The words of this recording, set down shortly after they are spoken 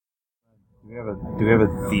Do we have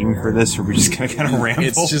a theme for this, or are we just gonna kind of ramble?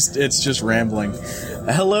 It's just rambling.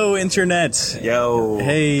 Hello, Internet. Yo.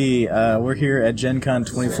 Hey, we're here at GenCon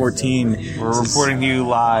 2014. We're reporting to you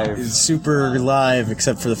live. It's super live,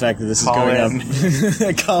 except for the fact that this is going up.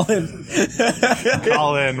 Call in.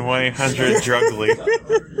 Call in 1-800-DRUGLY.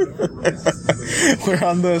 We're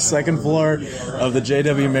on the second floor of the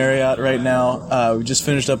JW Marriott right now. We just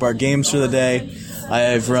finished up our games for the day.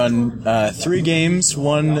 I've run 3 games,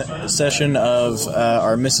 1 session of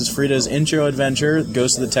our Mrs. Frida's intro adventure,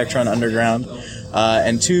 Ghost of the Tectron Underground,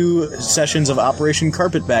 and 2 sessions of Operation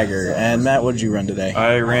Carpetbagger. And Matt, what did you run today?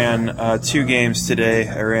 I ran 2 games today.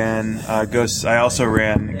 I ran I also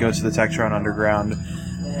ran Ghost of the Tectron Underground.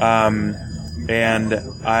 And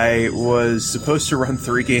I was supposed to run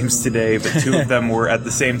 3 games today, but 2 of them were at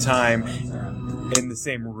the same time in the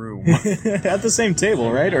same room. At the same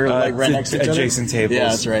table, right? Or like right next to each other? Adjacent tables. Yeah,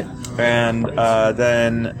 that's right. And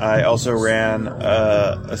then I also ran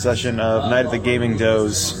a session of Night of the Gaming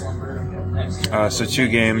Does. So 2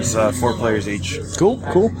 games, 4 players each. Cool.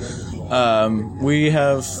 We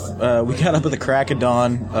got up at the crack of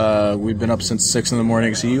dawn. We've been up since 6 in the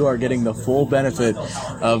morning, so you are getting the full benefit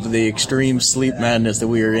of the extreme sleep madness that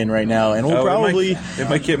we are in right now. And we'll probably it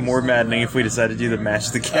might get more maddening if we decide to do the Match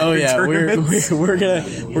the Gathering. Oh yeah, tournaments. we're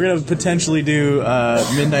gonna potentially do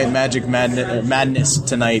Midnight Magic Madness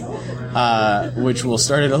tonight. Which will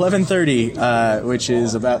start at 11:30, which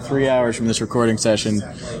is about 3 hours from this recording session.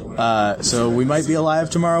 So we might be alive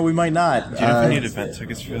tomorrow, we might not. Do you have any event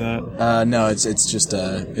tickets for that? No, it's just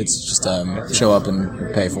show up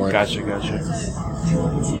and pay for it. Gotcha.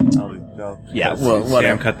 Yeah, well, whatever.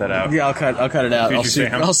 Sam, cut that out. Yeah, I'll cut it out.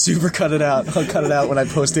 I'll super cut it out. I'll cut it out when I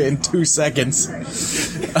post it in 2 seconds.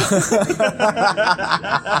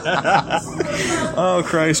 Oh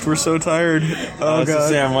Christ, we're so tired. Oh God. So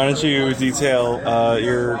Sam, why don't you detail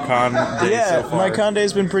your con day so far? My con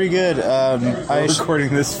day's been pretty good. We're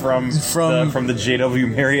recording this from the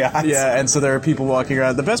JW Marriott. Yeah, and so there are people walking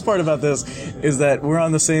around. The best part about this is that we're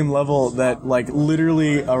on the same level that, like,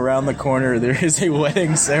 literally around the corner there is a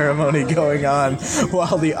wedding ceremony going on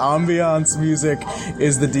while the ambiance music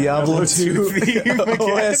is the Diablo 2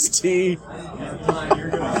 OST.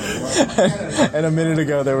 And a minute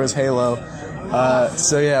ago there was Halo.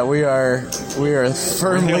 So yeah, we are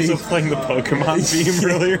firmly. Were they also playing the Pokemon theme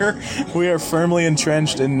earlier? We are firmly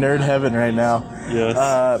entrenched in nerd heaven right now. Yes.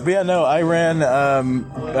 But yeah, no, I ran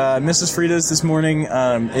Mrs. Frida's this morning.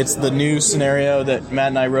 It's the new scenario that Matt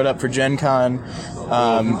and I wrote up for GenCon.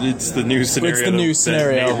 It's the new scenario. It's the new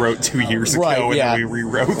scenario that Matt wrote 2 years ago, right, yeah. and then we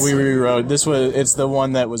rewrote. It's the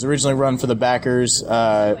one that was originally run for the backers.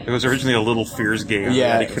 It was originally a Little Fears game.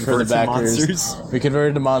 Yeah, for the backers. Monsters. We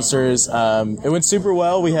converted to monsters. It went super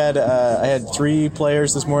well. I had 3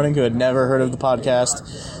 players this morning who had never heard of the podcast,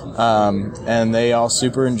 and they all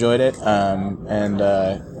super enjoyed it. I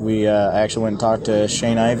actually went and talked to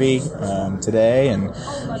Shane Ivey today, and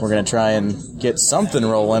we're gonna try and get something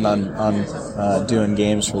rolling on doing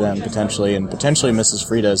games for them potentially Mrs.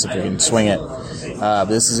 Frida's if we can swing it. But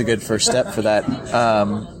this is a good first step for that.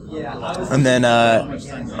 And then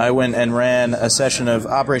I went and ran a session of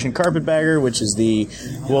Operation Carpetbagger, which is the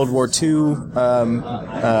World War II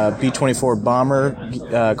B-24 bomber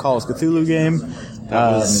Call of Cthulhu game.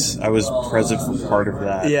 I was present for part of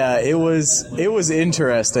that. Yeah, it was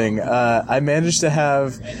interesting. I managed to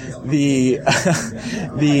have the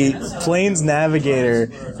plane's navigator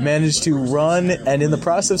managed to run, and in the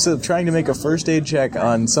process of trying to make a first aid check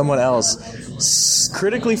on someone else,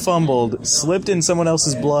 critically fumbled, slipped in someone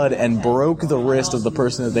else's blood, and broke the wrist of the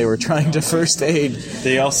person that they were trying to first aid.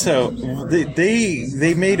 They also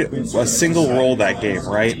they made a single roll that game,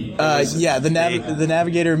 right? The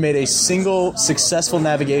navigator made a single successful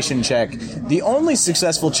navigation check. The only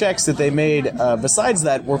successful checks that they made besides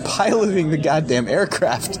that were piloting the goddamn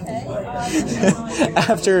aircraft.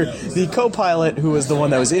 After the co-pilot, who was the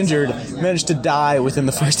one that was injured, managed to die within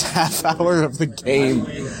the first half hour of the game.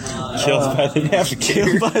 Killed by the navigator.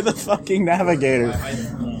 Killed by the fucking navigator.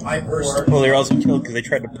 Well, they were also killed because they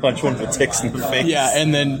tried to punch one of the ticks in the face. Yeah,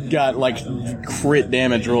 and then got, like, crit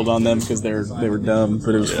damage rolled on them because they were dumb,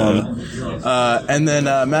 but it was fun. And then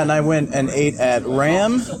Matt and I went and ate at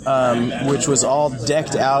Ram, which was all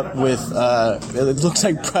decked out with, it looks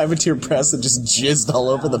like Privateer Press that just jizzed all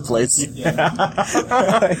over the place.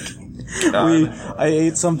 I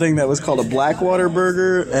ate something that was called a Blackwater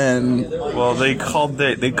burger, and they called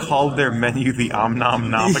their menu the Om Nom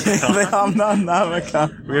Nomicon. The Om Nom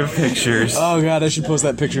Nomicon. We have pictures. Oh God, I should post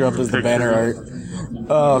that picture up as the banner art.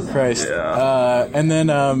 Oh Christ. Yeah. And then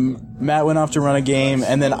Matt went off to run a game,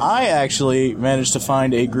 and then I actually managed to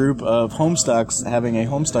find a group of Homestucks having a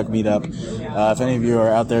Homestuck meetup. If any of you are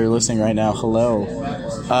out there listening right now, hello.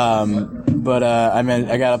 But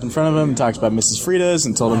I got up in front of them and talked about Mrs. Frida's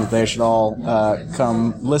and told them that they should all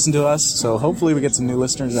come listen to us. So hopefully we get some new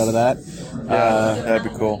listeners out of that. Yeah,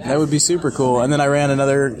 that'd be cool. That would be super cool. And then I ran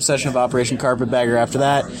another session of Operation Carpetbagger after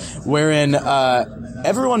that, wherein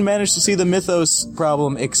everyone managed to see the Mythos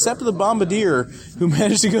problem except the Bombardier, who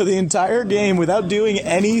managed to go the entire game without doing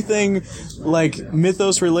anything like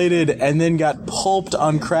Mythos related, and then got pulped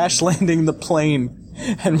on crash landing the plane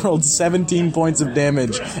and rolled 17 points of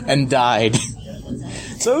damage and died.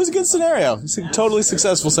 So it was a good scenario. It's a totally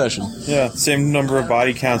successful session. Yeah, same number of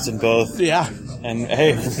body counts in both. Yeah. And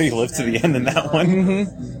hey, everybody lived to the end in that one. Mm-hmm.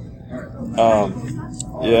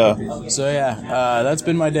 Yeah. So yeah, that's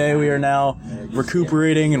been my day. We are now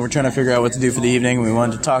recuperating, and we're trying to figure out what to do for the evening. We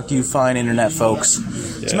wanted to talk to you fine internet folks.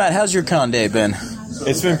 Yeah. So Matt, how's your con day been?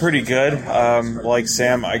 It's been pretty good. Like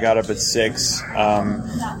Sam, I got up at 6,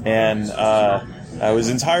 and I was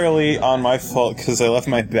entirely on my fault because I left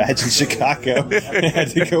my badge in Chicago and had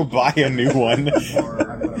to go buy a new one.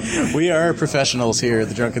 We are professionals here at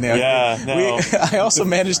the Drunk and the Ugly. Yeah, no. I also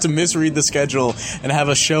managed to misread the schedule and have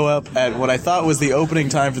us show up at what I thought was the opening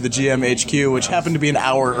time for the GM HQ, which happened to be an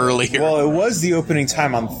hour earlier. Well, it was the opening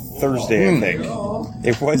time on Thursday, I think.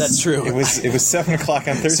 It was. That's true. It was 7 o'clock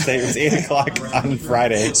on Thursday. It was 8 o'clock on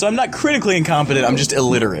Friday. So I'm not critically incompetent. I'm just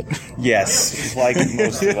illiterate. Yes, like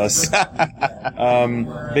most of us.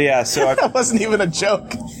 But yeah, so that wasn't even a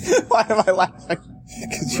joke. Why am I laughing?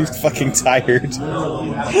 Because you're fucking tired.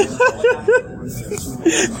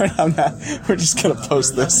 We're just gonna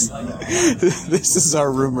post this. This is our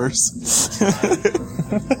rumors.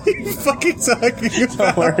 What are you fucking talking about?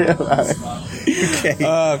 Don't worry about it.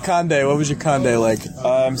 Okay. Con day. What was your con day like?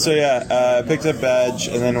 So yeah, I picked up badge,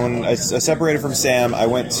 and then when I separated from Sam, I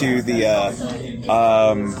went to the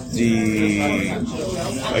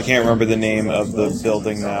I can't remember the name of the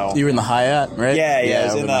building now. You were in the Hyatt, right? Yeah.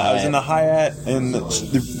 I was in the Hyatt in the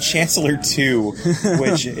Chancellor 2,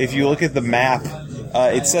 which if you look at the map,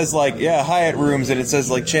 it says like Hyatt rooms, and it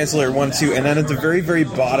says like Chancellor 1, 2, and then at the very, very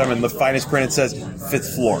bottom in the finest print it says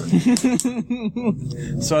 5th floor.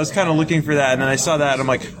 So I was kind of looking for that, and then I saw that, and I'm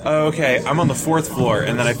like, oh, okay, I'm on the 4th floor,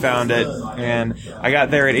 and then I found it, and I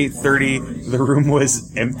got there at 8:30. The room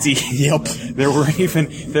was empty. Yep. There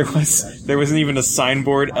wasn't even a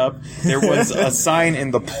signboard up. There was a sign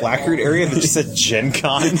in the placard area that just said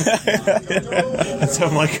GenCon. And so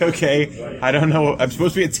I'm like, okay, I don't know. I'm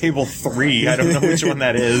supposed to be at table 3. I don't know which one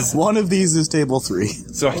that is. One of these is table 3.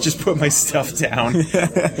 So I just put my stuff down,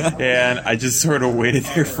 and I just sort of waited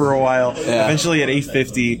there for a while. Yeah. Eventually, at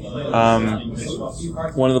 8:50,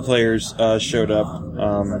 one of the players showed up.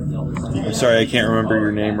 I'm sorry, I can't remember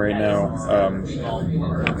your name right now.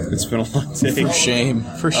 It's been a long day. For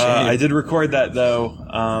shame. I did record that, though.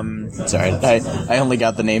 It's alright. I only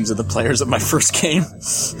got the names of the players of my first game.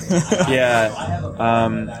 Yeah.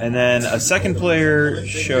 And then a second player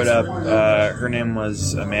showed up. Her name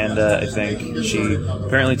was Amanda, I think. She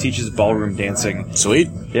apparently teaches ballroom dancing. Sweet.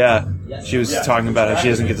 Yeah. She was talking about how she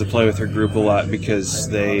doesn't get to play with her group a lot because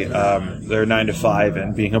they're 9 to 5,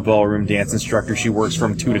 and being a ballroom dance instructor, she works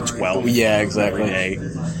from 2 to 12. Yeah, exactly. Every day.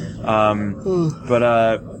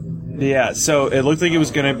 Yeah, so it looked like it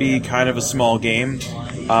was going to be kind of a small game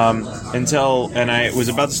and I was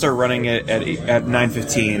about to start running it at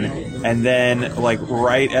 9:15, and then like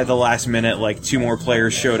right at the last minute, like 2 more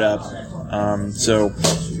players showed up. So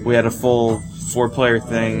we had a full 4-player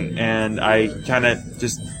thing, and I kind of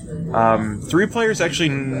just 3 players actually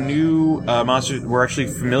knew were actually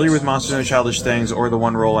familiar with Monsters and Childish Things or the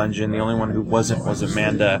One Roll engine. The only one who wasn't was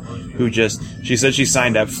Amanda, who she said she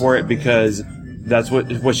signed up for it because that's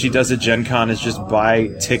what she does at GenCon, is just buy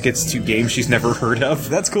tickets to games she's never heard of.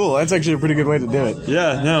 That's cool. That's actually a pretty good way to do it.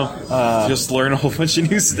 Yeah, no. Just learn a whole bunch of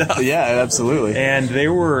new stuff. Yeah, absolutely. And they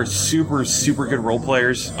were super, super good role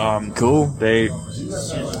players. Cool. They had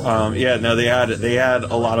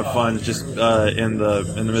a lot of fun just in the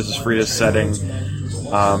Mrs. Frida's setting.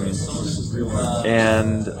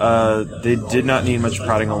 And they did not need much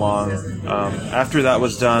prodding along. After that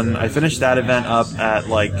was done, I finished that event up at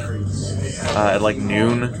like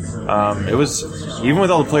noon. It was, even with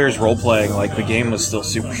all the players role playing, like the game was still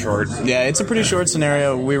super short. Yeah, it's a pretty short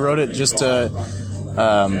scenario. We wrote it just to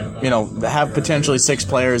have potentially 6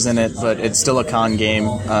 players in it, but it's still a con game.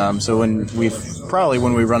 So when we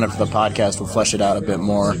run it for the podcast, we'll flesh it out a bit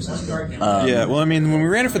more. Yeah, well, I mean, when we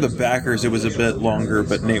ran it for the backers, it was a bit longer,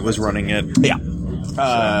 but Nate was running it. Yeah.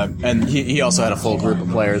 And he also had a full group of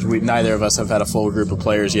players. Neither of us have had a full group of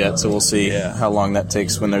players yet, so we'll see how long that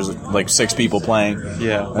takes when there's like 6 people playing.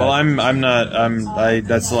 Yeah. Well,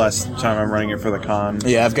 that's the last time I'm running it for the con.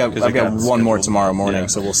 Yeah, I've got one more tomorrow morning,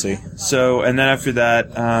 so we'll see. So, and then after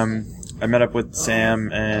that, I met up with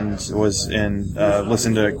Sam and listened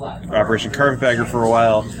to Operation Carpetbagger for a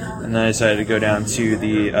while, and then I decided to go down to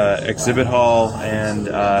the exhibit hall and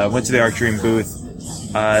went to the Arc Dream booth.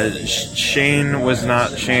 Neither Shane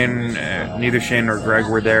nor Greg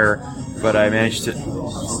were there, but I managed to...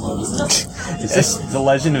 Is this The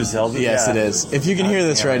Legend of Zelda? Yes, it is. If you can hear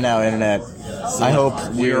this right now, Internet, I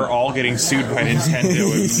hope we are all getting sued by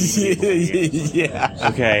Nintendo. Yeah.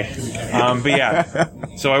 Okay. But yeah.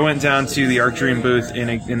 So I went down to the Arc Dream booth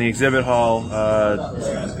in the exhibit hall.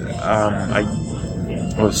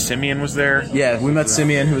 Simeon was there. Yeah, we met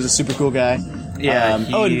Simeon, who was a super cool guy. Yeah.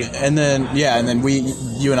 And then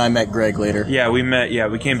you and I met Greg later. Yeah, we met. Yeah,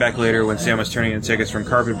 we came back later when Sam was turning in tickets from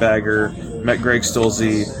Carpetbagger. Met Greg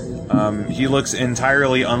Stolze. He looks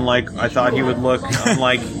entirely unlike I thought he would look.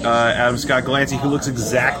 Unlike Adam Scott Glancy, who looks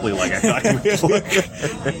exactly like I thought he would look.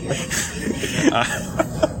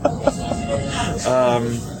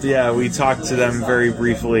 Yeah, we talked to them very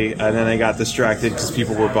briefly, and then they got distracted because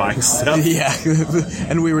people were buying stuff. Yeah,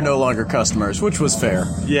 and we were no longer customers, which was fair.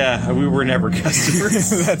 Yeah, we were never customers.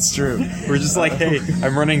 That's true. We're just like, hey,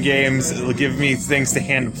 I'm running games. Give me things to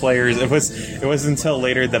hand to players. It was until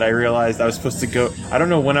later that I realized I was supposed to go. I don't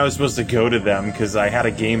know when I was supposed to go to them because I had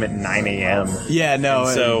a game at 9 a.m. Yeah, no.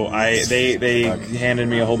 And so they handed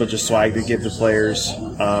me a whole bunch of swag to give to players.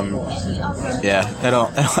 Yeah, I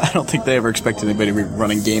don't think they ever expected anybody to be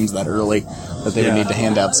running games that early that they would need to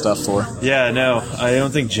hand out stuff for. Yeah, no, I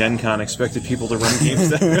don't think GenCon expected people to run games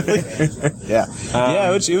that early. Yeah,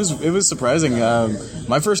 it was surprising.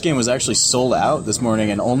 My first game was actually sold out this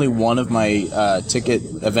morning, and only one of my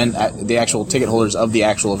the actual ticket holders of the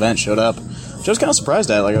actual event showed up, which I was kind of surprised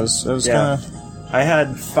at. Like I was kind of. I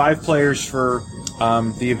had 5 players for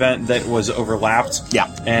the event that was overlapped. Yeah,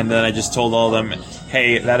 and then I just told all of them,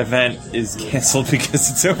 hey, that event is canceled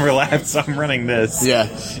because it's overlapped, so I'm running this. Yeah.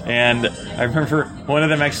 And I remember one of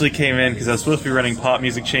them actually came in because I was supposed to be running pop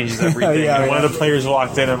music changes everything. And one of the players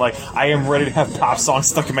walked in and like, I am ready to have pop songs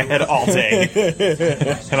stuck in my head all day.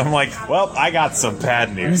 And I'm like, well, I got some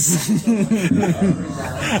bad news.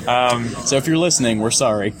 So if you're listening, we're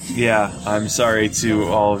sorry. Yeah, I'm sorry to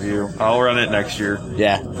all of you. I'll run it next year.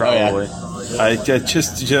 Yeah. Probably. Oh, yeah.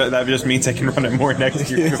 That just means I can run it more next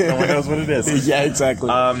year because no one knows what it is. Yeah, exactly.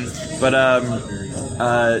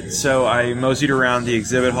 So I moseyed around the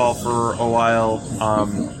exhibit hall for a while.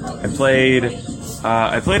 I played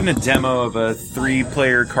in a demo of a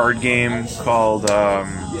 3-player card game called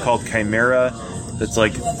Chimera. That's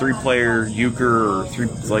like 3-player euchre or three.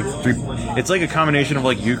 It's like a combination of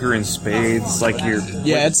like euchre and spades. Like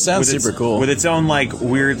it sounds super cool with its own like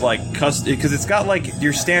weird like custom because it's got like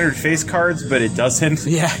your standard face cards, but it doesn't.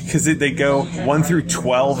 Yeah, because they go 1 through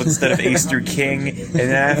 12 instead of ace through king, and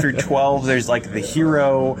then after 12 there's like the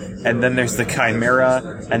hero, and then there's the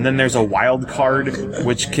chimera, and then there's a wild card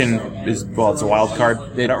which it's a wild card.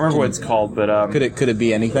 I don't remember what it's called, but could it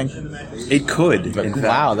be anything? It could.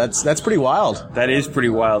 Wow, that's pretty wild. That is pretty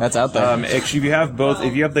wild. That's out there. Actually, if you have both,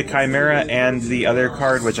 if you have the Chimera and the other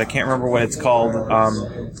card, which I can't remember what it's called,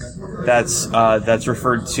 that's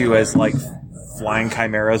referred to as like flying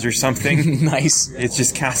chimeras or something. Nice. It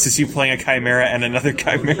just counts as you playing a Chimera and another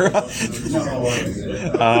Chimera.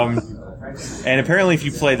 And apparently, if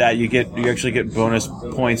you play that, you actually get bonus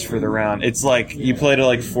points for the round. It's like you play to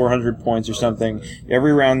like 400 points or something.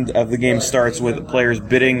 Every round of the game starts with players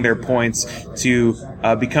bidding their points to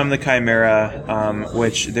become the Chimera,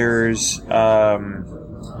 which there's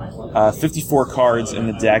 54 cards in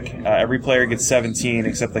the deck. Every player gets 17,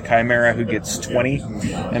 except the Chimera, who gets 20.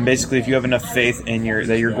 And basically, if you have enough faith in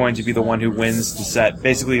that you're going to be the one who wins the set.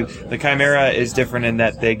 Basically, the Chimera is different in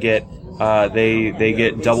that they get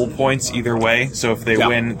double points either way. So if they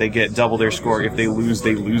win, they get double their score. If they lose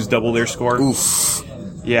double their score. Oof.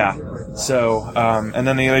 Yeah. So, and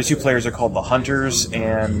then the other 2 players are called the Hunters,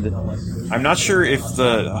 and I'm not sure if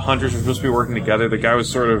the Hunters were supposed to be working together. The guy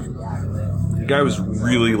was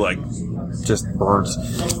really like just burnt.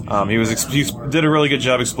 He did a really good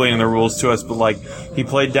job explaining the rules to us, but like he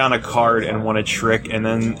played down a card and won a trick, and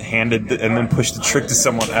then pushed the trick to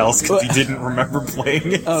someone else because he didn't remember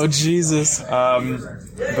playing it. Oh Jesus! But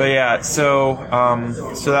yeah, so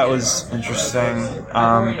that was interesting.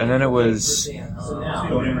 And then it was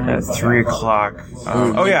at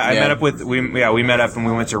 3:00. We met up and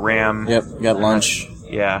we went to Ram. Yep, got lunch.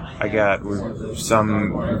 Yeah, I got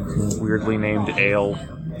some weirdly named ale.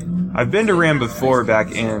 I've been to Ram before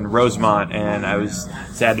back in Rosemont, and I was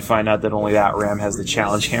sad to find out that only that Ram has the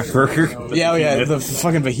challenge hamburger. Yeah, the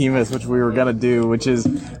fucking behemoth, which we were gonna do, which is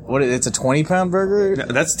it's a 20-pound burger. No,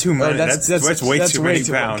 that's too much. That's way too many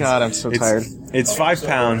pounds. God, I'm so tired. It's 5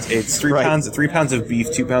 pounds. It's 3 pounds. 3 pounds of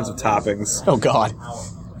beef, 2 pounds of toppings. Oh God.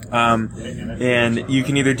 And you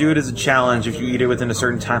can either do it as a challenge if you eat it within a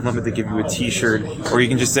certain time limit. They give you a T-shirt, or you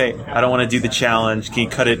can just say, "I don't want to do the challenge. Can you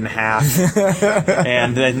cut it in half?"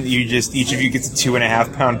 And then each of you gets a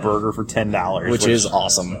 2.5 pound burger for $10, which is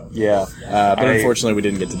awesome. Yeah, but unfortunately, we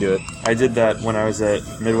didn't get to do it. I did that when I was at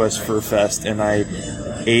Midwest Fur Fest, and I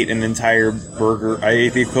ate an entire burger. I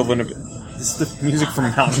ate the equivalent of this is the music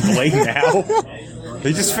from Mountain Blade now.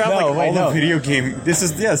 They just found the video game. This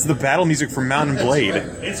is the battle music from Mountain Blade.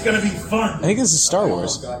 It's gonna be fun. I think this is Star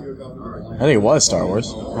Wars. I think it was Star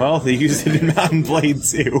Wars. Well, they used it in Mountain Blade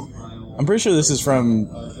too. I'm pretty sure this is from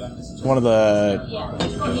one of the.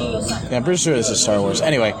 Yeah, I'm pretty sure this is Star Wars.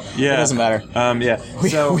 Anyway, it doesn't matter.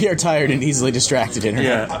 We are tired and easily distracted.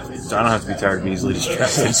 Internet. Yeah, I don't have to be tired and easily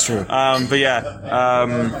distracted. That's true. I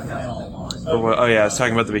was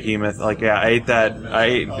talking about the behemoth. I ate that. I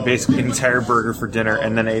ate basically an entire burger for dinner,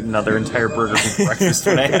 and then ate another entire burger for breakfast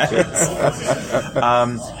when I had it.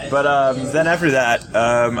 Then after that,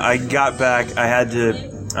 I got back. I had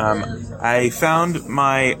to. I found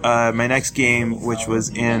my my next game, which was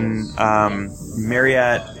in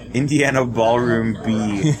Marriott Indiana Ballroom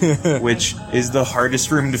B, which is the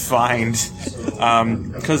hardest room to find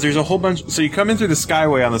because there's a whole bunch. So you come in through the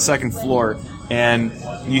Skyway on the second floor, and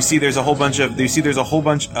you see there's a whole bunch of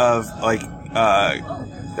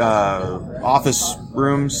office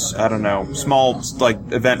rooms, I don't know, small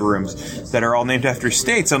event rooms that are all named after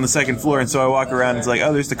states on the second floor. And so I walk around and it's like,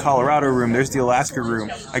 oh, there's the Colorado room, there's the Alaska room.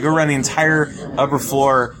 I go around the entire upper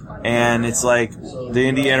floor and it's like the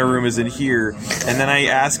Indiana room is in here. And then I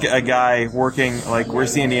ask a guy working,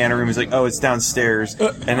 where's the Indiana room? He's like, oh, it's downstairs.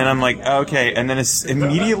 And then I'm like, okay. And then it's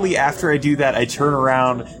immediately after I do that, I turn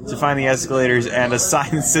around to find the escalators and a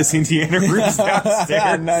sign that says Indiana room's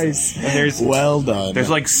downstairs. Nice. And well done. There's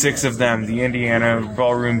 6 of them. The Indiana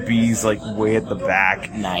Ballroom B's way at the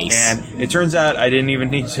back. Nice. And it turns out I didn't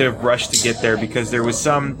even need to rush to get there because there was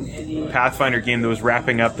some Pathfinder game that was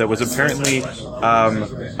wrapping up that was apparently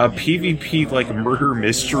a PvP murder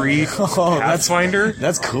mystery Pathfinder.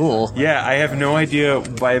 That's cool. Yeah, I have no idea.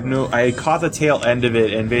 I caught the tail end of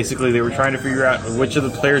it, and basically they were trying to figure out which of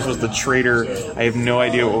the players was the traitor. I have no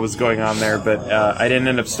idea what was going on there, but I didn't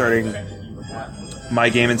end up starting my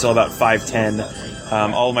game until about 5:10.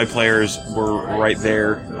 All of my players were right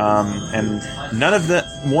there, and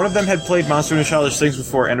one of them had played Monster and Childish Things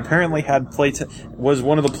before, and apparently was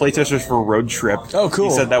one of the playtesters for Road Trip. Oh, cool.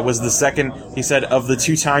 He said that was the second. He said of the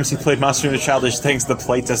 2 times he played Monster and Childish Things, the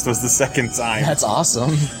playtest was the second time. That's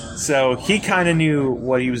awesome. So he kind of knew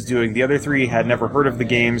what he was doing. The other 3 had never heard of the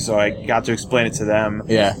game, so I got to explain it to them.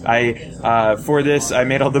 Yeah. For this, I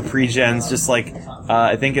made all the pre-gens, just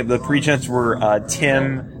I think the pre-gens were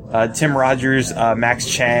Tim Rogers, Max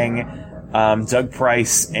Chang, Doug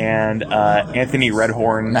Price, and Anthony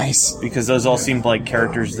Redhorn. Nice. Because those all seemed like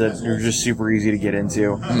characters that were just super easy to get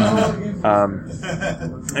into.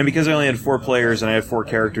 And because I only had 4 players and I had 4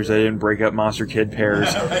 characters, I didn't break up monster kid pairs.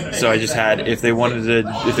 So I just had if they wanted to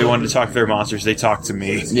talk to their monsters, they talked to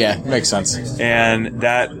me. Yeah, makes sense. And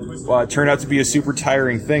that turned out to be a super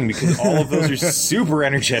tiring thing because all of those are super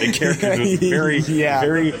energetic characters with very,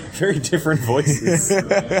 very different voices.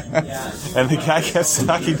 And the guy kept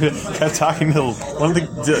talking to one of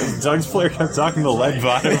the Doug's player kept talking to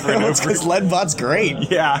Leadbot over and over. Because Leadbot's great.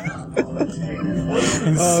 Yeah.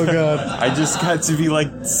 Oh god. I just got to be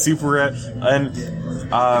super and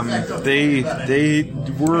they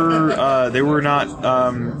were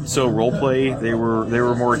not so role play. They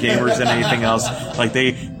were more gamers than anything else.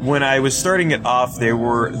 When I was starting it off, they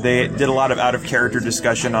did a lot of out of character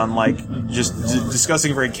discussion on just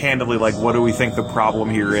discussing very candidly what do we think the problem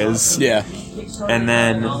here is. Yeah. And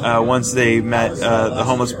then once they met the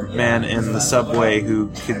homeless man in the subway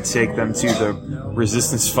who could take them to the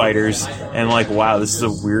resistance fighters, and wow, this is a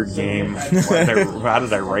weird game. How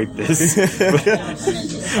did I write this?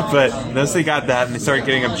 But once they got that and they started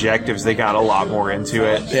getting objectives, they got a lot more into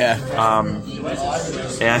it. Yeah.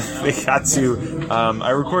 And they got to.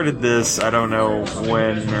 I recorded this. I don't know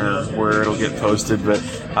when or where it'll get posted, but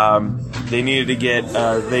they needed to get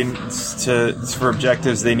for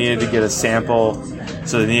objectives. They needed to get a sample,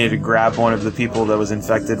 so they needed to grab one of the people that was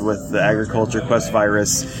infected with the agriculture quest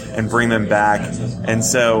virus and bring them back. And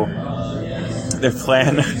so their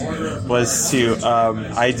plan was to.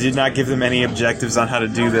 I did not give them any objectives on how to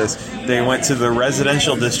do this. They went to the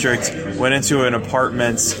residential district went into an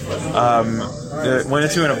apartment.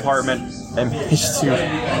 And managed to.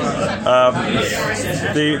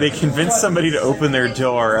 They convinced somebody to open their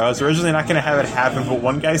door. I was originally not going to have it happen, but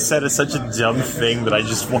one guy said it's such a dumb thing that I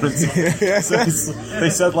just wanted to. So they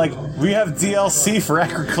said, like, we have DLC for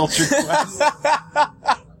agriculture quests.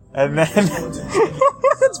 And then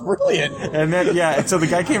that's brilliant. And then and so the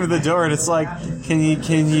guy came to the door and it's like, can you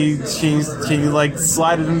like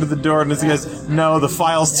slide it into the door? And he goes, no, the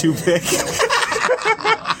file's too big.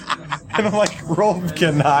 And I'm like, roll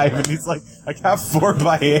connive, and he's like, I got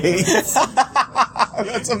 4x8.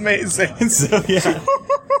 That's amazing. And so they open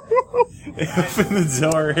the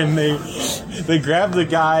door and they grab the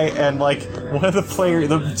guy, and like one of the players,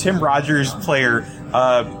 the Tim Rogers player,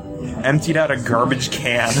 emptied out a garbage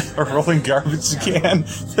can, a rolling garbage can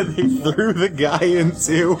that they threw the guy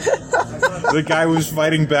into. The guy was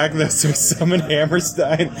fighting back, though, so he summoned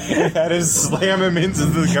Hammerstein and had him slam him into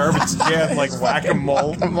the garbage can like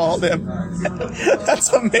whack-a-mole. Whack-a-mole him.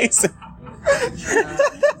 That's amazing.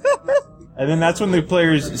 And then that's when the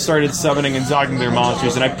players started summoning and talking to their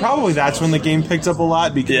monsters, and that's when the game picked up a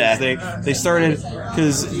lot, because they started,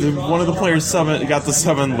 because one of the players got to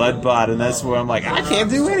summon Leadbot, and that's where I'm like, I can't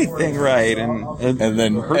do anything right, and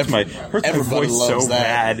then hurts my voice so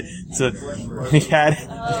bad. So he had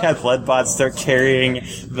Leadbot start carrying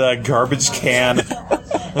the garbage can.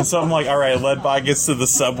 And so I'm like, all right, Leadbot gets to the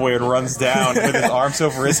subway and runs down with his arms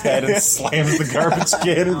over his head and slams the garbage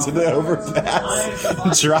can into the overpass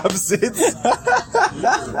and drops it.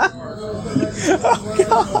 Oh,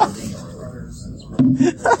 God.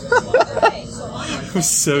 It was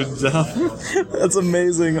so dumb. That's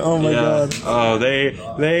amazing. Oh, my God. Oh, they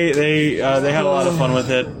had a lot of fun with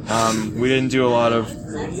it. We didn't do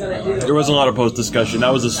there wasn't a lot of post discussion.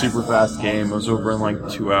 That was a super fast game. It was over in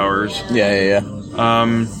like 2 hours. Yeah.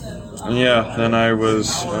 Then I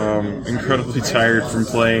was incredibly tired from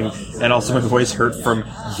playing, and also my voice hurt from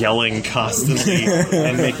yelling constantly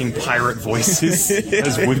and making pirate voices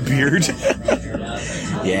as Woodbeard.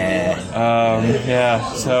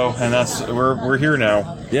 So, and we're here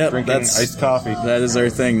now. Yep, drinking iced coffee. That is our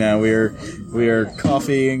thing now. We are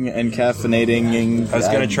coffeeing and caffeinating. I was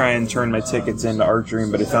going to try and turn my tickets into Art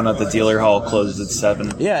Dream, but I found out the dealer hall closes at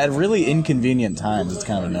 7. Yeah, at really inconvenient times. It's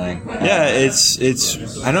kind of annoying. Yeah, that's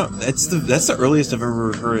the earliest I've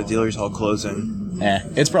ever heard a dealer's hall closing.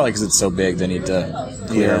 It's probably because it's so big they need to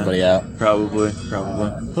clear everybody out. Probably.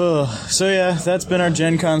 So yeah, that's been our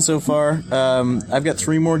Gen Con so far. I've got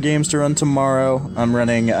 3 more games to run tomorrow. I'm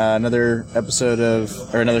running another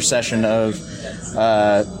session of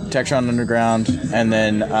Tektron Underground, and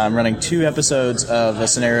then I'm running 2 episodes of a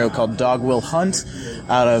scenario called Dog Will Hunt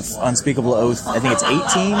out of Unspeakable Oath. I think it's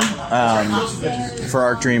 18. For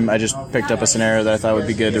Arc Dream, I just picked up a scenario that I thought would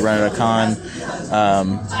be good to run at a con.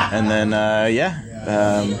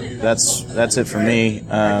 That's it for me.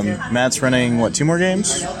 Matt's running, 2 more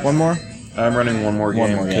games? 1 more? I'm running one more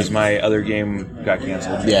game because my other game got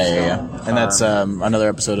canceled. Yeah. And that's another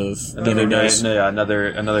episode of Gaming Does. Yeah,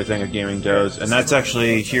 another thing of Gaming Does, and that's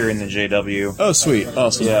actually here in the JW. Oh, sweet,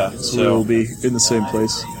 awesome. Yeah, so we'll be in the same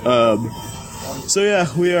place. So yeah,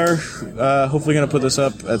 we are hopefully going to put this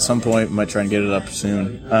up at some point. Might try and get it up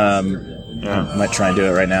soon. Might try and do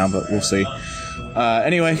it right now, but we'll see.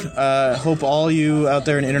 Anyway, hope all you out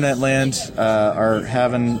there in internet land are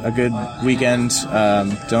having a good weekend.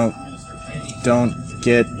 Don't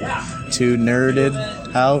get too nerded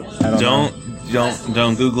out.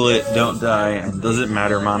 Don't Google it. Don't die. And does it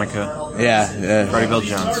matter, Monica? Yeah. Freddie Bill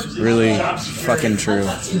Jones. Really fucking true.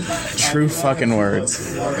 True fucking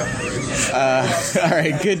words. All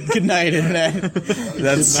right. Good night, internet.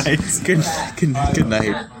 That's good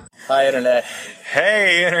night. Hi, internet.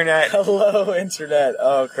 Hey, internet. Hello, internet.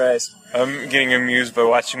 Oh, Christ. I'm getting amused by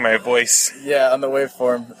watching my voice. Yeah, on the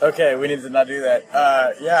waveform. Okay, we need to not do that.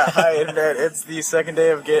 Hi, internet. It's the second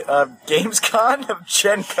day of GamesCon, of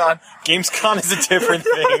GenCon. GamesCon is a different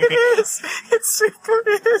thing. It is. It super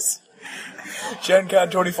is.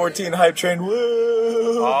 GenCon 2014 Hype Train,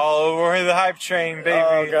 woo! All over the Hype Train, baby.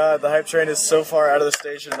 Oh, God, the Hype Train is so far out of the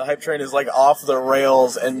station. The Hype Train is, off the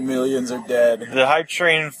rails, and millions are dead. The Hype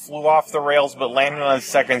Train flew off the rails, but landed on a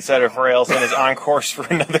second set of rails, and is on course for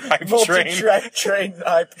another Hype Train. Multi-track train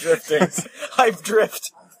hype drifting. Hype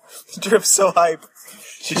drift. Drift so hype.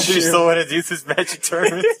 Should you still want to do this magic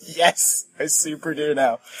tournament? Yes, I super do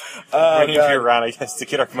now. When you be around, I guess, to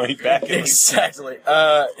get our money back. Exactly.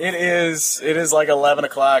 It is 11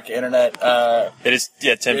 o'clock, internet. It is,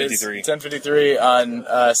 10:53. 10:53 on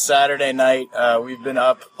Saturday night. We've been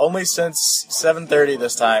up only since 7:30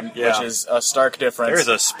 this time, which is a stark difference. There's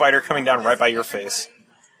a spider coming down right by your face.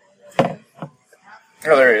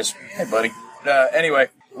 Oh, there he is. Hey, buddy. Anyway,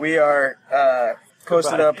 we are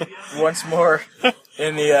posted up once more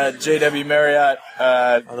in the JW Marriott.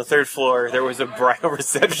 On the third floor, there was a bridal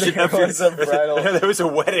reception up here. There was a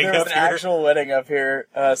wedding up here. There was an actual wedding up here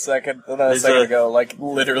a second ago, like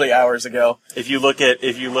literally hours ago. If you look at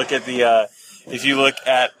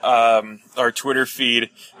our Twitter feed,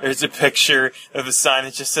 there's a picture of a sign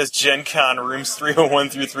that just says GenCon rooms 301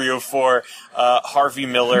 through 304, Harvey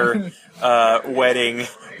Miller wedding,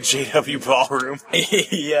 JW ballroom.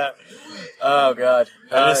 Yeah. Oh god.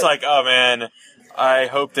 I'm just like, oh man, I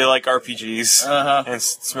hope they like RPGs and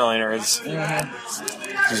smelly nerds.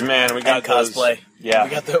 Because man, we got those. Cosplay.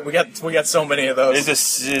 Yeah, we got so many of those.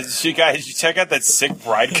 You guys, you check out that sick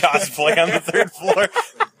bride cosplay on the third floor.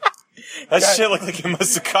 That shit looked like it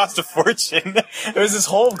must have cost a fortune. There was this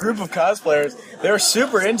whole group of cosplayers. They were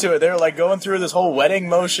super into it. They were like going through this whole wedding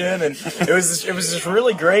motion, and it was just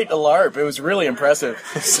really great a LARP. It was really impressive.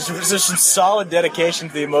 It was just some solid dedication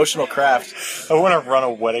to the emotional craft. I want to run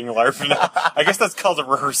a wedding LARP now. I guess that's called a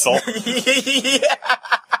rehearsal. Yeah,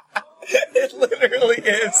 it literally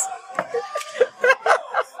is.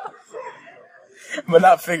 But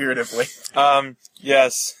not figuratively.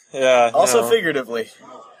 Yes. Yeah. Also figuratively.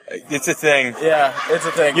 It's a thing. Yeah, it's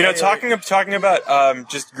a thing. You know, talking about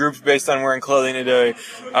just groups based on wearing clothing today,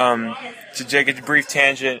 to take a brief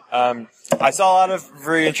tangent, I saw a lot of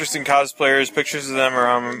very interesting cosplayers. Pictures of them are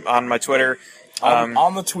on my Twitter.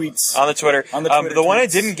 On the tweets. On the Twitter. On the Twitter the one I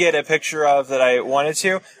tweets. didn't get a picture of that I wanted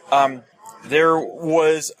to, there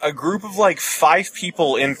was a group of like 5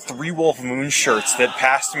 people in 3 Wolf Moon shirts that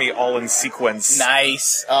passed me all in sequence.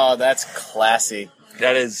 Nice. Oh, that's classy.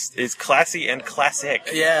 That is classy and classic.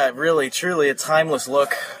 Yeah, really, truly a timeless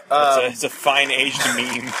look. It's a fine aged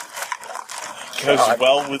meme. Goes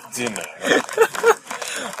well with dinner.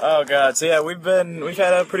 Oh god, so yeah, we've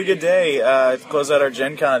had a pretty good day to close out our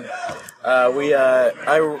GenCon.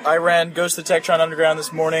 I ran Ghost of Tektron Underground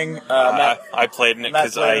this morning. I played in it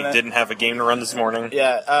because I didn't have a game to run this morning.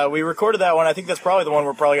 Yeah, we recorded that one. I think that's probably the one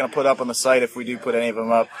we're probably going to put up on the site if we do put any of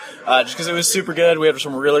them up. Just because it was super good. We had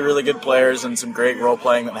some really, really good players and some great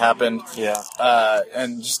role-playing that happened. Yeah.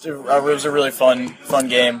 And just it was a really fun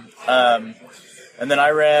game. And then I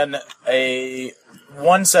ran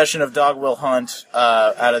one session of Dog Will Hunt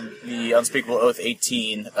out of the Unspeakable Oath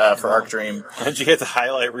 18 for Arc Dream. Did you get the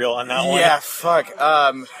highlight reel on that one? Yeah, fuck.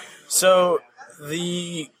 So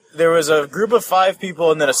there was a group of 5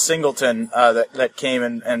 people and then a singleton that came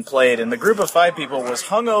and played, and the group of 5 people was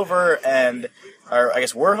hungover or I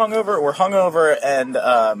guess we're hungover and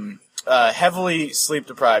heavily sleep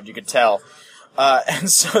deprived. You could tell. And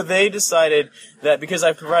so they decided that because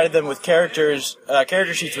I provided them with character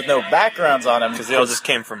sheets with no backgrounds on them, because they all just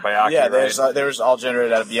came from Byakuya. Yeah, right? they were all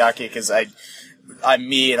generated out of Byakuya because I'm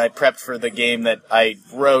me and I prepped for the game that I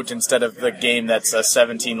wrote instead of the game that's a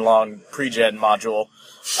 17-long pre-gen module.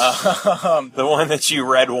 The one that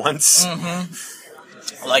you read once.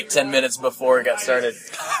 Mm-hmm. Like 10 minutes before it got started.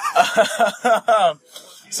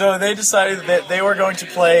 So they decided that they were going to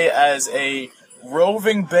play as a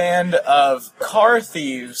roving band of car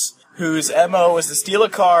thieves whose MO was to steal a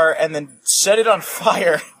car and then set it on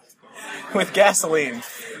fire with gasoline.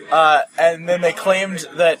 And then they claimed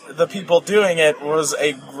that the people doing it was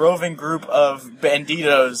a roving group of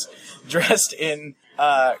banditos dressed in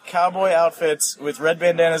cowboy outfits with red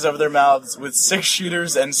bandanas over their mouths with 6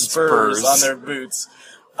 shooters and spurs on their boots.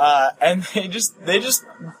 And they just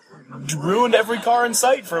ruined every car in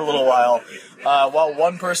sight for a little while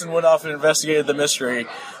one person went off and investigated the mystery.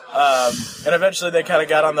 And eventually they kind of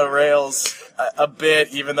got on the rails a bit,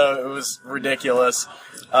 even though it was ridiculous.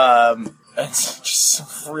 It's just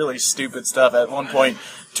some really stupid stuff. At one point,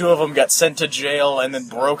 2 of them got sent to jail and then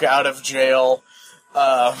broke out of jail.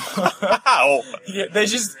 Wow. Yeah,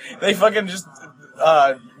 they fucking just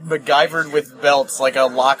MacGyvered with belts like a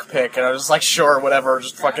lockpick, and I was just like, sure, whatever,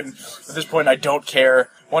 just fucking, at this point I don't care.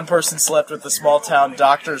 One person slept with the small town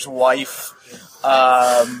doctor's wife,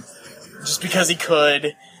 just because he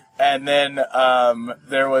could, and then,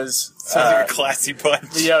 there was... Sounds like a classy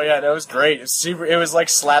bunch. Yeah, that was great. It was like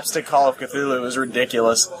slapstick Call of Cthulhu. It was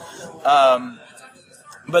ridiculous.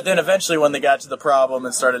 But then eventually when they got to the problem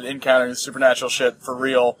and started encountering supernatural shit for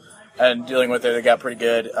real and dealing with it got pretty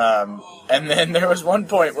good. And then there was one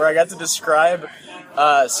point where I got to describe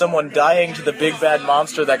someone dying to the big bad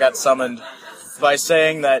monster that got summoned by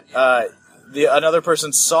saying that another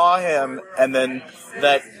person saw him and then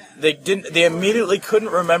that they immediately couldn't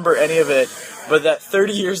remember any of it, but that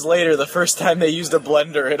 30 years later, the first time they used a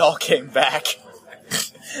blender, it all came back.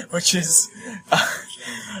 Which is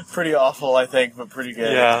Pretty awful, I think, but pretty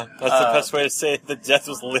good. Yeah, that's the best way to say it. The death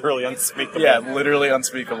was literally unspeakable. Yeah, literally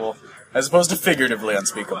unspeakable. As opposed to figuratively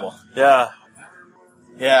unspeakable. Yeah.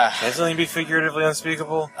 Yeah. Can something be figuratively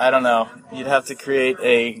unspeakable? I don't know. You'd have to create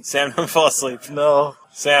a... Sam, don't fall asleep. No.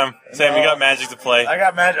 Sam, you got magic to play. I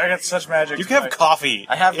got magic. I got such magic. You have coffee.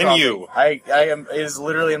 I have in coffee. you. I am. It is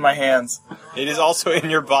literally in my hands. It is also in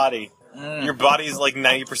your body. Your body is like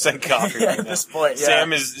 90% coffee. Yeah, right at now. this point,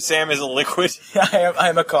 yeah. Sam is a liquid. I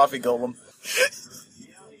am a coffee golem.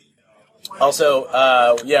 Also,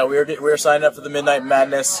 we were signed up for the Midnight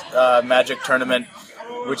Madness Magic Tournament,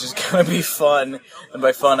 which is going to be fun. And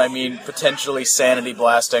by fun, I mean potentially sanity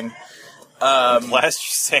blasting. Blast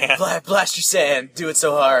your sand. Blast your sand. Do it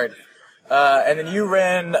so hard. And then you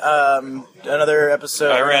ran another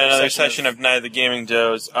episode. I ran another session of Night of the Gaming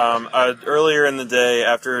Does. Earlier in the day,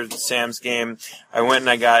 after Sam's game, I went and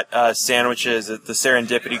I got sandwiches at the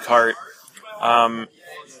Serendipity Cart. And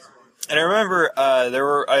I remember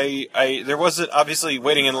there wasn't, obviously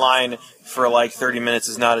waiting in line for like 30 minutes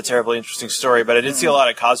is not a terribly interesting story, but I did see a lot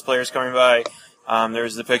of cosplayers coming by. There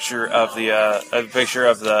was the picture of the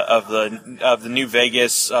New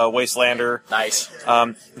Vegas Wastelander. Nice.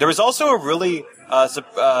 There was also a really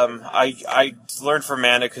I learned from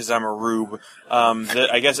Amanda because I'm a rube. That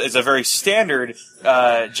I guess is a very standard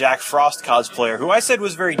Jack Frost cosplayer who I said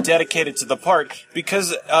was very dedicated to the part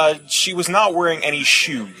because she was not wearing any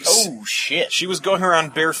shoes. Oh shit! She was going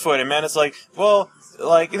around barefoot, and Amanda's like, well.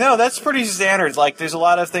 Like, no, that's pretty standard. Like, there's a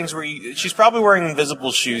lot of things where she's probably wearing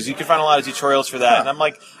invisible shoes. You can find a lot of tutorials for that. Huh. And I'm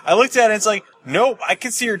like, I looked at it and it's like, nope, I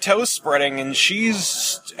can see her toes spreading and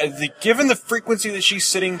given the frequency that she's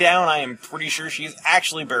sitting down, I am pretty sure she's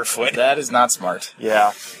actually barefoot. That is not smart.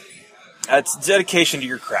 Yeah. That's dedication to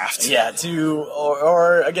your craft. Yeah,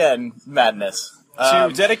 or again, madness.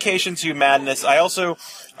 Dedication to madness. I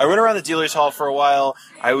went around the dealer's hall for a while.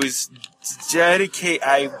 I was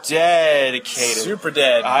dedicated. Super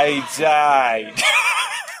dead. I died.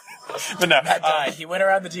 But no, Matt died. He went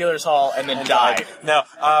around the dealer's hall and then died. No,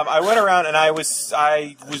 I went around and I was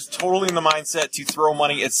totally in the mindset to throw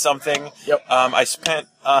money at something. Yep. I spent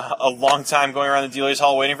a long time going around the dealer's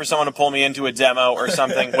hall waiting for someone to pull me into a demo or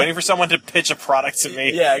something, waiting for someone to pitch a product to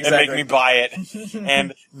me and make me buy it.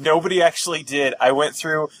 And nobody actually did. I went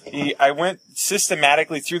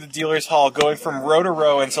systematically through the dealer's hall, going from row to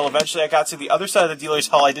row until eventually I got to the other side of the dealer's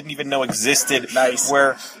hall I didn't even know existed. Nice.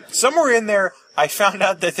 Where somewhere in there, I found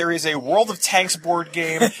out that there is a World of Tanks board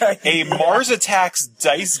game, a Mars Attacks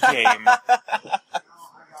dice game,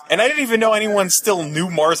 and I didn't even know anyone still knew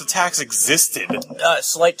Mars Attacks existed.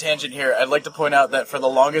 Slight tangent here. I'd like to point out that for the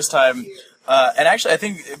longest time, and actually I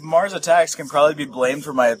think Mars Attacks can probably be blamed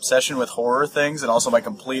for my obsession with horror things and also my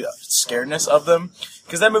complete scaredness of them.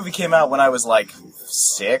 Because that movie came out when I was like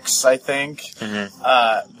 6, I think.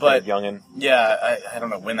 Mm-hmm. But youngin'. Yeah, I don't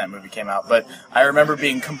know when that movie came out, but I remember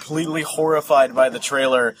being completely horrified by the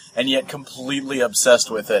trailer and yet completely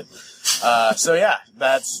obsessed with it. So yeah,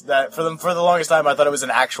 that's that. For the longest time, I thought it was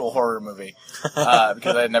an actual horror movie because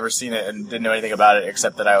I had never seen it and didn't know anything about it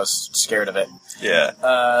except that I was scared of it.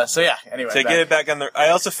 Yeah. So yeah. Anyway, to get it back on there, I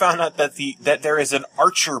also found out that there is an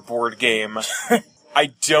Archer board game.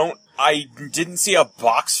 I didn't see a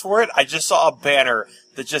box for it. I just saw a banner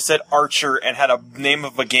that just said Archer and had a name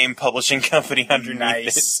of a game publishing company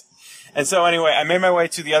underneath it. And so anyway, I made my way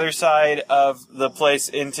to the other side of the place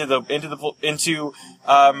into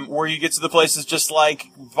where you get to the places just like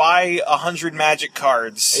buy 100 magic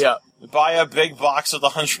cards. Yeah. Buy a big box with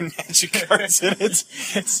 100 magic cards in it.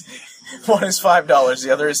 It's one is $5,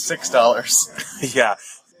 the other is $6. Yeah.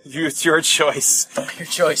 It's your choice. Your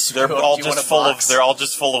choice. They're all just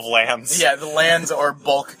full of lands. Yeah, the lands are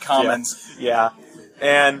bulk commons. Yeah.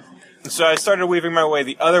 And so I started weaving my way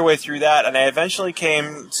the other way through that, and I eventually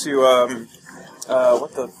came to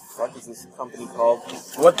what the fuck is this company called?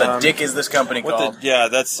 What the dick is this company called?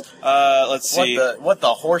 That's let's see. What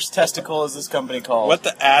the horse testicle is this company called? What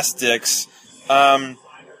the ass dicks?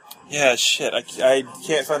 Yeah, shit. I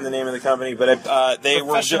can't find the name of the company, but they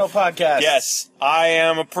were professional podcast. Yes, I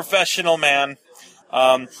am a professional man.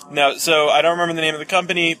 No, so I don't remember the name of the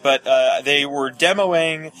company, but they were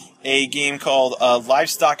demoing a game called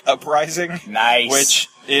Livestock Uprising. Nice. Which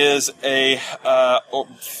is the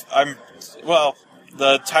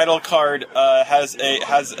title card has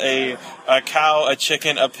a cow, a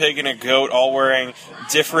chicken, a pig, and a goat, all wearing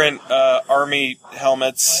different army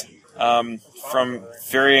helmets from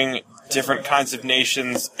varying different kinds of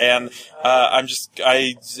nations, and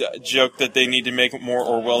I joke that they need to make more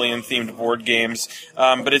Orwellian-themed board games.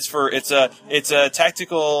 But it's a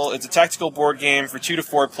tactical board game for 2 to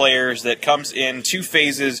 4 players that comes in 2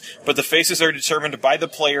 phases, but the phases are determined by the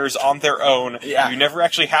players on their own. Yeah. You never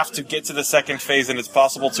actually have to get to the second phase, and it's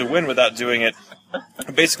possible to win without doing it.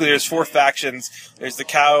 Basically, there's 4 factions. There's the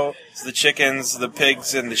cow, the chickens, the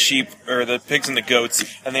pigs, and the sheep, or the pigs and the goats,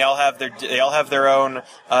 and they all have their own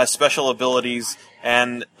special abilities.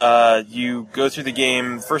 And you go through the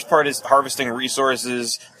game. The first part is harvesting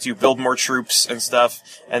resources to build more troops and stuff,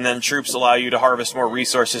 and then troops allow you to harvest more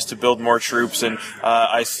resources to build more troops. And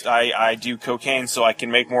I do cocaine so I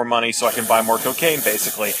can make more money, so I can buy more cocaine,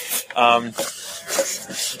 basically.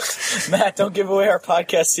 Matt, don't give away our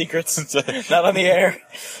podcast secrets. Not on the air.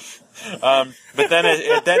 But then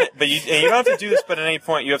you don't have to do this. But at any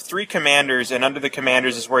point, you have 3 commanders, and under the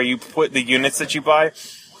commanders is where you put the units that you buy.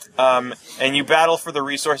 And you battle for the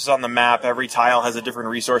resources on the map. Every tile has a different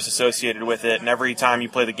resource associated with it, and every time you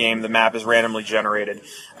play the game, the map is randomly generated.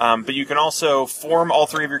 But you can also form all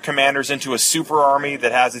 3 of your commanders into a super army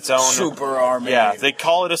that has its own super army. Yeah, they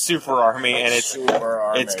call it a super army, and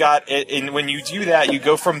it's got it. And when you do that, you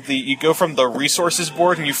go from the resources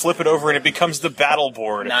board and you flip it over, and it becomes the battle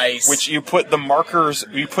board. Nice. Which you put the markers.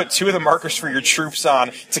 You put 2 of the markers for your troops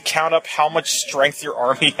on to count up how much strength your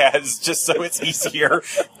army has, just so it's easier.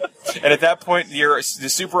 And at that point, the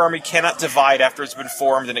super army cannot divide after it's been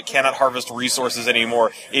formed, and it cannot harvest resources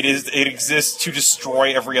anymore. It exists to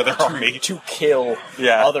destroy every other army. To kill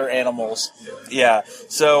other animals. Yeah.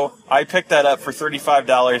 So I picked that up for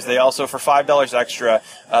 $35. They also, for $5 extra,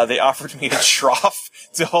 they offered me a trough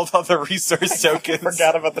to hold all the resource tokens. I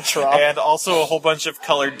forgot about the trough. And also a whole bunch of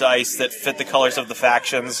colored dice that fit the colors of the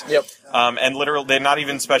factions. Yep. And literally, they're not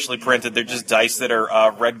even specially printed. They're just dice that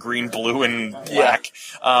are red, green, blue, and black.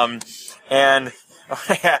 And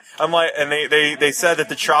I'm like, and they said that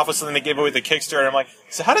the trough was something they gave away with the Kickstarter. I'm like,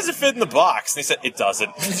 so how does it fit in the box? And they said, it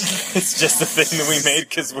doesn't. It's just a thing that we made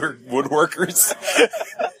because we're woodworkers.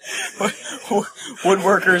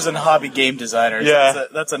 Woodworkers and hobby game designers. Yeah.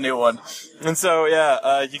 That's a new one. And so,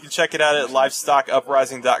 you can check it out at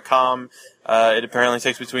livestockuprising.com. It apparently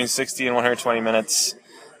takes between 60 and 120 minutes.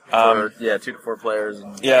 For 2 to 4 players.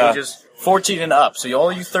 And ages 14 and up. So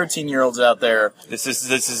all you 13-year-olds out there. This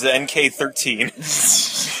is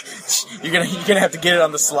NK13. You're gonna have to get it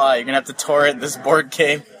on the sly. You're gonna have to torrent this board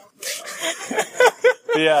game. So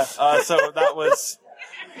that was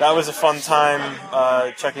a fun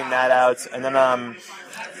time checking that out. And then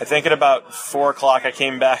I think at about 4 o'clock I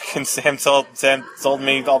came back and Sam told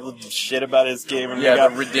me all the shit about his game. And the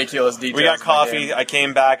ridiculous details. We got coffee. I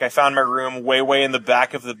came back. I found my room way in the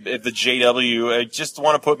back of the JW. I just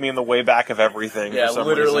want to put me in the way back of everything. Yeah, for some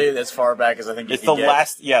literally reason. as far back as I think you it's can the get.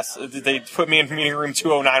 last. Yes, they put me in meeting room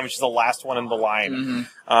 209, which is the last one in the line.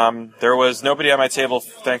 Mm-hmm. There was nobody at my table,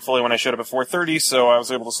 thankfully, when I showed up at 4:30, so I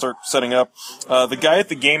was able to start setting up. The guy at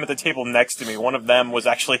the game at the table next to me, one of them was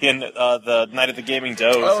actually in the Night of the Gaming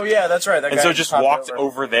Does. Oh yeah, that's right. That and guy so just walked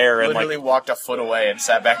over there and literally walked a foot away and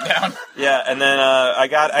sat back down. Yeah, and then I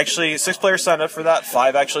got actually 6 players signed up for that.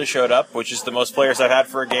 5 actually showed up, which is the most players I've had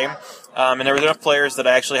for a game. And there were enough players that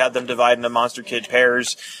I actually had them divide into Monster Kid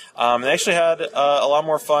pairs. They actually had a lot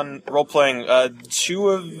more fun role playing.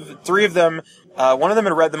 3 of them. One of them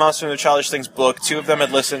had read the Monster and the Childish Things book. 2 of them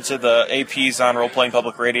had listened to the APs on Role Playing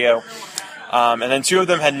Public Radio. And then 2 of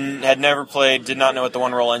them had never played, did not know what the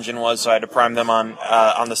One Roll engine was, so I had to prime them on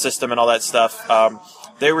the system and all that stuff.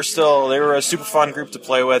 They were a super fun group to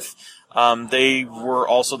play with. They were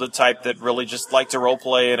also the type that really just liked to role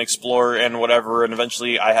play and explore and whatever. And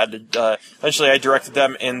eventually, I directed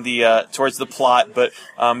them in towards the plot. But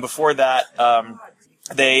before that,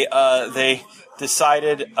 they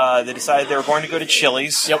decided they were going to go to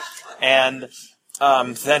Chili's. Yep. And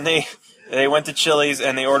then they went to Chili's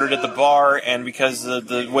and they ordered at the bar, and because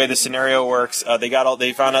the way the scenario works,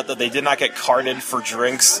 they found out that they did not get carded for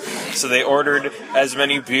drinks, so they ordered as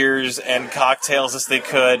many beers and cocktails as they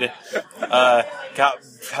could. Got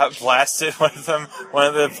blasted. One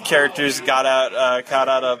of the characters got out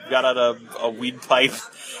a weed pipe.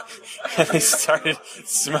 And they started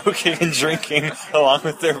smoking and drinking along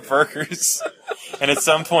with their burgers. And at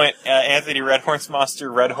some point, Anthony Redhorn's monster,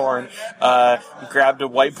 Redhorn, grabbed a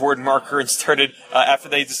whiteboard marker and started, after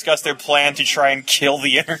they discussed their plan to try and kill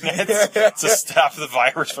the internet to stop the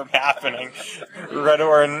virus from happening.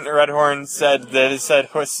 Redhorn said,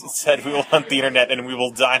 we will hunt the internet and we will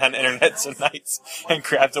dine on internet tonight, and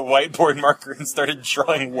grabbed a whiteboard marker and started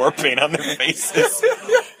drawing war paint on their faces.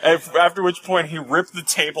 After which point he ripped the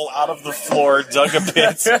table out of the floor, dug a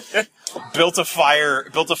pit, built a fire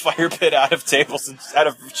pit out of tables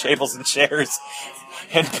and chairs,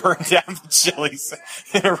 and burned down the Chili's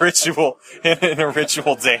in a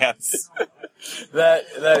ritual dance. That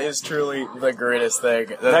is truly the greatest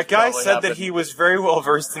thing. That guy said that he was very well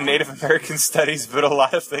versed in Native American studies, but a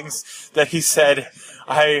lot of things that he said,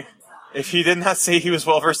 if he did not say he was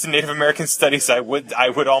well versed in Native American studies, I would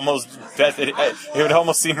almost bet that it would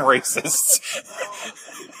almost seem racist.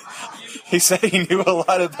 He said he knew a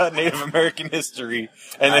lot about Native American history,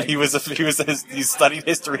 and that he studied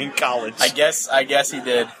history in college. I guess he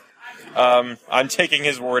did. I'm taking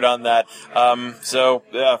his word on that. So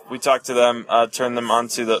yeah, we talked to them, turn them on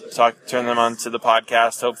to the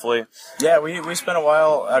podcast. Hopefully, yeah, we spent a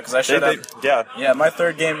while because I showed up. Yeah, my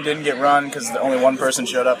third game didn't get run because only one person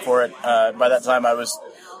showed up for it. By that time, I was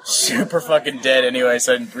super fucking dead anyway,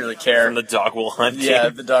 so I didn't really care. From the dog will hunt game. Yeah,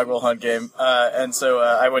 the dog will hunt game. And so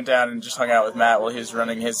I went down and just hung out with Matt while he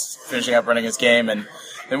was finishing up running his game, and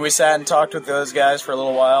then we sat and talked with those guys for a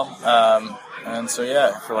little while. And so,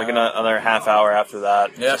 yeah. For like another half hour after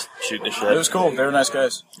that. Yeah. Just shooting the shit. It was cool. They were nice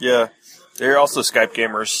guys. Yeah. They're also Skype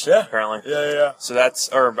gamers, apparently. Yeah. So that's,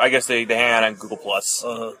 or I guess they hang out on Google+.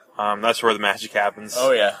 Uh-huh. That's where the magic happens.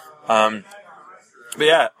 Oh, yeah. But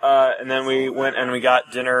yeah, and then we went and we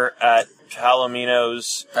got dinner at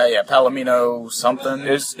Palomino's. Yeah, Palomino something.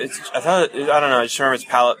 I don't know, I just remember it's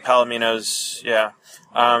Palomino's, yeah.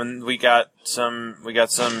 We got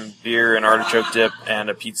some beer and artichoke dip and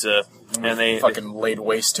a pizza, and they fucking laid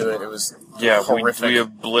waste to it. It was horrific. We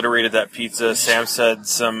obliterated that pizza. Sam said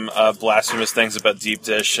some blasphemous things about deep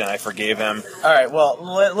dish, and I forgave him. All right, well,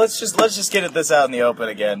 let's just get this out in the open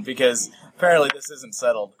again, because apparently this isn't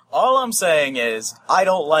settled. All I'm saying is I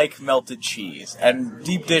don't like melted cheese, and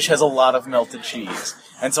deep dish has a lot of melted cheese.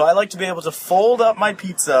 And so I like to be able to fold up my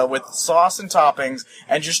pizza with sauce and toppings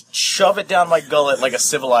and just shove it down my gullet like a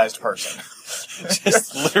civilized person.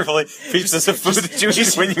 Just literally, pizza's a food that you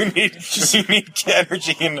eat when you need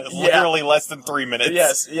energy in literally less than 3 minutes.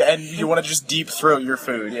 Yes, yeah, and you want to just deep throat your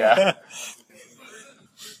food, yeah.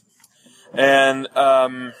 And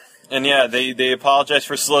yeah, they apologized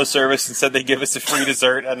for slow service and said they'd give us a free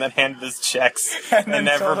dessert and then handed us checks and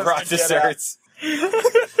never brought desserts.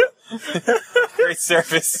 Great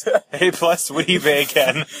service. A+, would eBay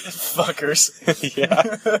again. Fuckers.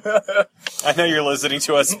 Yeah. I know you're listening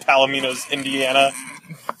to us, Palominos, Indiana.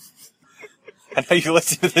 I know you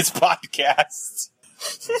listen to this podcast.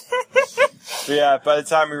 But yeah, by the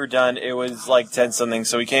time we were done, it was like 10-something,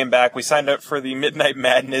 so we came back. We signed up for the Midnight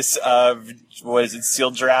Madness of,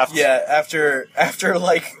 Sealed Draft? Yeah, after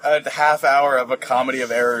like a half hour of a comedy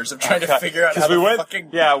of errors of trying to figure out how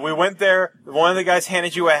we went there, one of the guys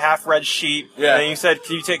handed you a half-read sheet, and then you said,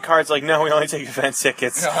 can you take cards? Like, no, we only take event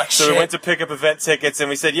tickets. Oh, so we went to pick up event tickets, and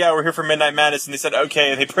we said, yeah, we're here for Midnight Madness, and they said,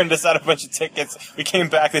 okay, and they printed us out a bunch of tickets. We came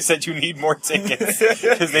back, they said, you need more tickets,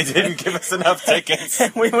 because they didn't give us enough tickets.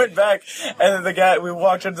 And we went back, and then we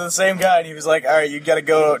walked into the same guy, and he was like, all right, you gotta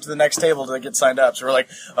go to the next table to get signed up. So we're like,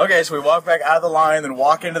 okay, so we walk back out of the line, then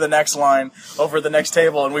walk into the next line over the next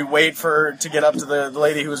table, and we wait for her to get up to the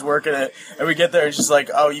lady who was working it, and we get there, and she's like,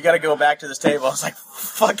 oh, you gotta go back to this table. I was like,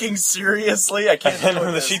 fucking seriously? I can't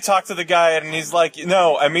do this. She talked to the guy, and he's like,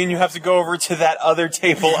 no, I mean, you have to go over to that other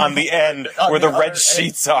table on the end where the red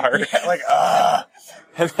sheets are. Yeah, like,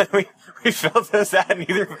 And then we filled this out, and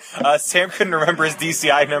Sam couldn't remember his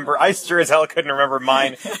DCI number. I sure as hell couldn't remember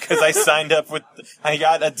mine, because I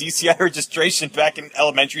got a DCI registration back in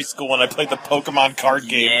elementary school when I played the Pokemon card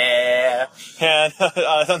game. Yeah. And,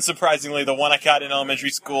 unsurprisingly, the one I got in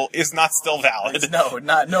elementary school is not still valid.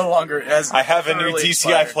 No longer. I have a new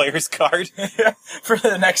DCI player's card. For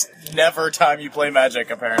the next never time you play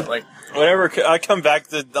Magic, apparently. Whenever I come back,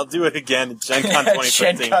 I'll do it again. GenCon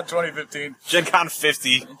 2015. GenCon 2015. GenCon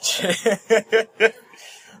 50.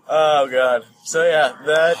 Oh god. So yeah,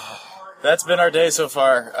 that's been our day so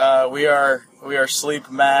far. We are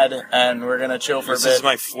sleep mad, and we're gonna chill for a bit. This is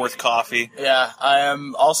my fourth coffee. Yeah, I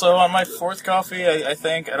am also on my fourth coffee. I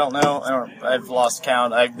think. I don't know. I've lost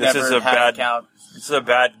count. I've never had a count. This is a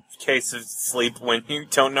bad case of sleep when you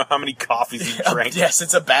don't know how many coffees you drank. Yes,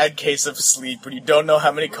 it's a bad case of sleep when you don't know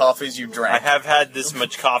how many coffees you drank. I have had this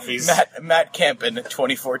much coffees. Matt Kemp in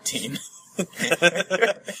 2014.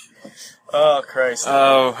 Oh, Christ.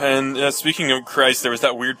 Oh, and speaking of Christ, there was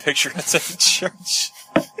that weird picture outside the church.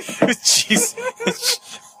 Jeez.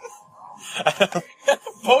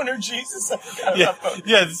 Boner Jesus. Yeah,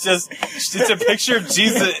 it's a picture of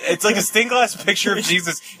Jesus. It's like a stained glass picture of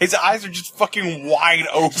Jesus. His eyes are just fucking wide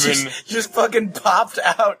open. Just fucking popped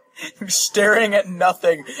out. staring at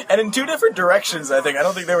nothing, and in two different directions, I think. I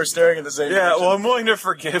don't think they were staring in the same direction. Well, I'm willing to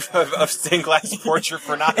forgive a stained glass portrait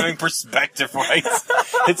for not having perspective rights.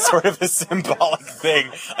 It's sort of a symbolic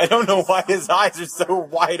thing. I don't know why his eyes are so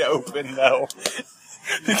wide open, though.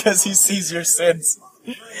 Because he sees your sins.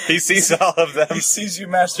 He sees all of them. He sees you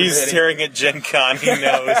masturbating. He's staring at GenCon, he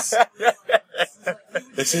knows.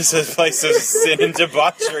 This is a place of sin and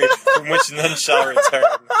debauchery from which none shall return.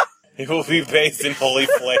 He will be bathed in holy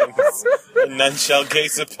flames, and none shall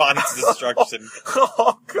gaze upon its destruction.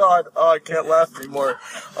 Oh, God. Oh, I can't laugh anymore.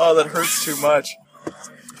 Oh, that hurts too much.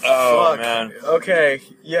 Oh, Fuck. man. Okay,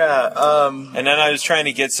 yeah, And then I was trying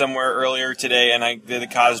to get somewhere earlier today, and the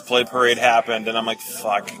cosplay parade happened, and I'm like,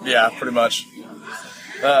 fuck. Yeah, pretty much.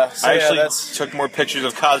 I actually took more pictures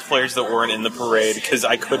of cosplayers that weren't in the parade, because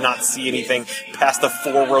I could not see anything past the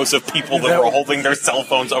 4 rows of people that were holding their cell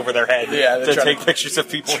phones over their head to take pictures of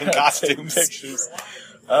people in costumes.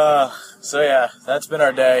 So yeah, that's been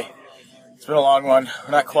our day. It's been a long one.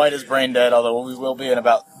 We're not quite as brain dead, although we will be in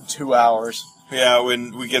about 2 hours. Yeah,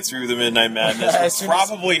 when we get through the Midnight Madness, we're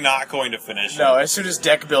probably not going to finish. No, as soon as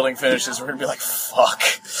deck building finishes, we're going to be like, fuck.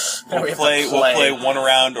 We'll play 1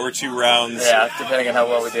 round or 2 rounds. Yeah, depending on how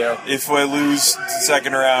well we do. If I lose the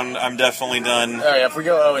second round, I'm definitely done. Oh yeah, if we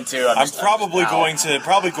go 0-2, I'm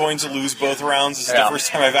probably going to lose both rounds. This is the first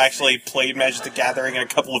time I've actually played Magic the Gathering in a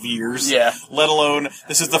couple of years. Yeah. Let alone,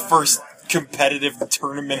 this is the first competitive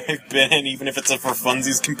tournament I've been in, even if it's a for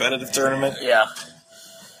funsies competitive tournament. Yeah.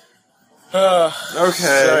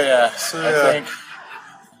 Okay. I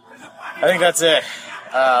think that's it.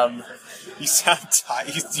 You sound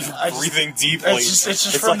tired. You're breathing deeply. It's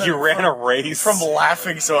just like you ran a race. From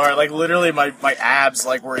laughing so hard. Like, literally, my abs,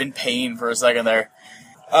 like, were in pain for a second there.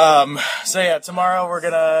 So yeah, tomorrow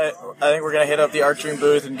I think we're gonna hit up the Archery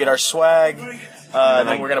booth and get our swag. And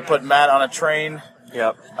then we're gonna put Matt on a train.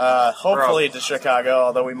 Yep. Hopefully to Chicago,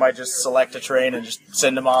 although we might just select a train and just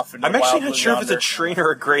send them off. I'm actually not sure if it's a train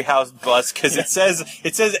or a Greyhound bus, because it says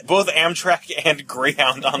both Amtrak and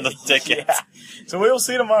Greyhound on the ticket. Yeah. So we will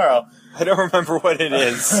see tomorrow. I don't remember what it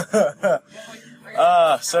is.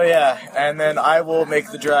 So yeah, and then I will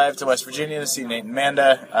make the drive to West Virginia to see Nate and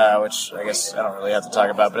Amanda, which I guess I don't really have to talk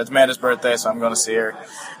about, but it's Amanda's birthday, so I'm going to see her.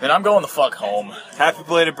 Then I'm going the fuck home. Happy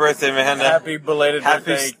belated birthday, Amanda. Happy belated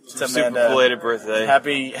birthday to Amanda. Super belated birthday.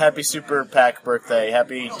 Happy Super PAC birthday.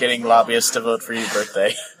 Happy getting lobbyists to vote for you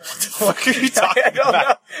birthday. What the fuck are you talking about?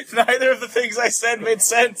 I don't know. Neither of the things I said made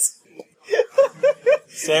sense.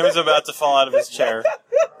 Sam is about to fall out of his chair.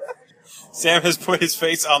 Sam has put his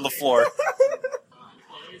face on the floor.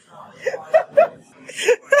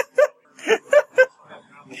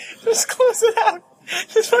 Just close it out.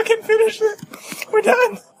 Just fucking finish it. We're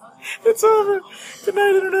done. It's over. Good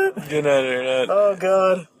night, Internet. Good night, Internet. Oh,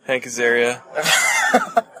 God. Hank Azaria.